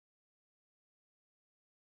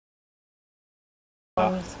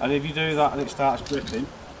And if you do that and it starts dripping,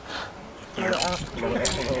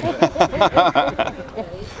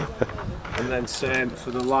 and then same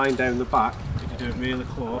for the line down the back, if you do it really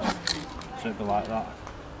close, so it'll be like that.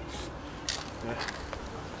 Yeah.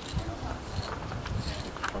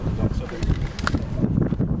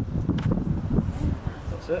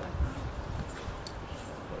 That's it.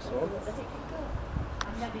 That's all.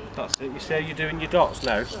 That's it. You say you're doing your dots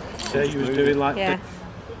now. Say you was doing like yeah,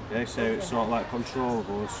 so it's not like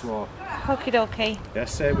controllable and slow. Okie dokie. Yeah,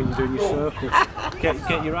 say when you're doing your circle.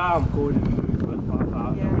 Get your arm going in movement like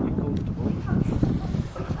that, yeah. When you're comfortable.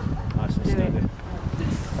 Nice and steady.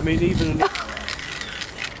 I mean, even.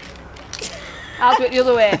 I'll do it the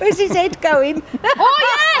other way. Where's his head going? Oh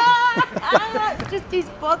yeah! That's just his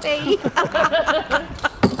body.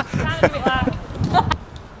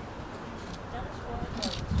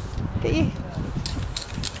 Get you.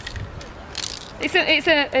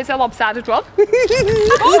 It's a lopsided rod. It's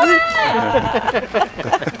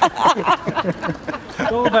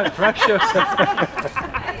all about pressure.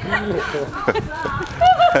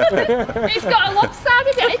 It's got a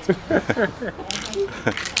lopsided head.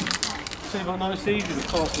 See, but no, it's easy. The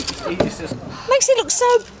course is just easy. Makes it look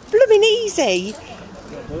so blooming easy.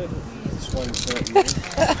 It's 1:30 minutes.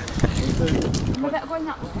 We better go in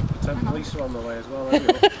that way. The police are on the way as well.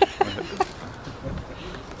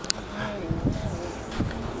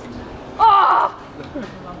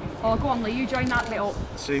 Oh, go on, Lee. You join that bit up.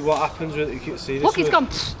 See what happens with it. See, this look, it's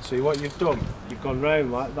gone. See what you've done. You've gone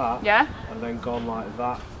round like that. Yeah. And then gone like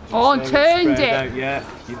that. Oh, and turned it. Out. Yeah.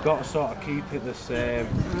 You've got to sort of keep it the same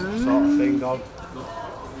sort of thing on.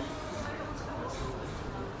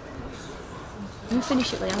 You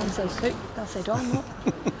finish it, Lee. I'll say soup. I'll say don't look.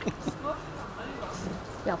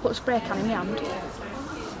 Yeah, I'll put a spray can in my hand.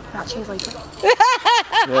 Right, cheers later.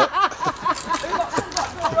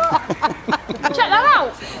 Check that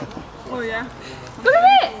out! Oh yeah. Look at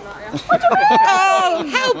it! What do you mean? Oh,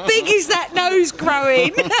 how big is that nose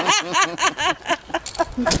growing?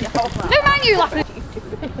 Never mind you laughing.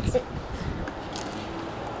 So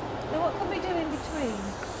what can we do in between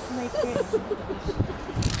to make it?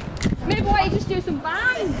 Maybe why you just do some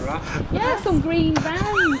vines? Yeah, some green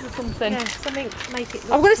vines or something. Yeah, something to make it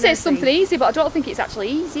look I'm going to say snazzy. something easy, but I don't think it's actually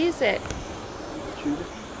easy, is it?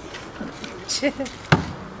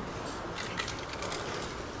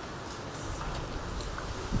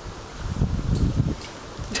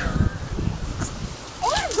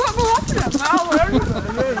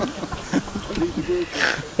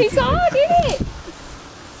 It's hard, isn't it?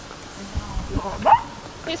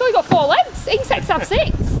 It's only got 4 legs. Insects have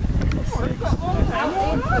 6. When you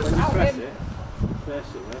press it,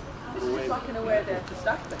 basically. It's like in a way there to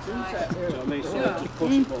stack it, isn't it? I mean, so just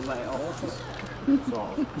push it but let it off.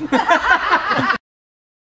 Sort of.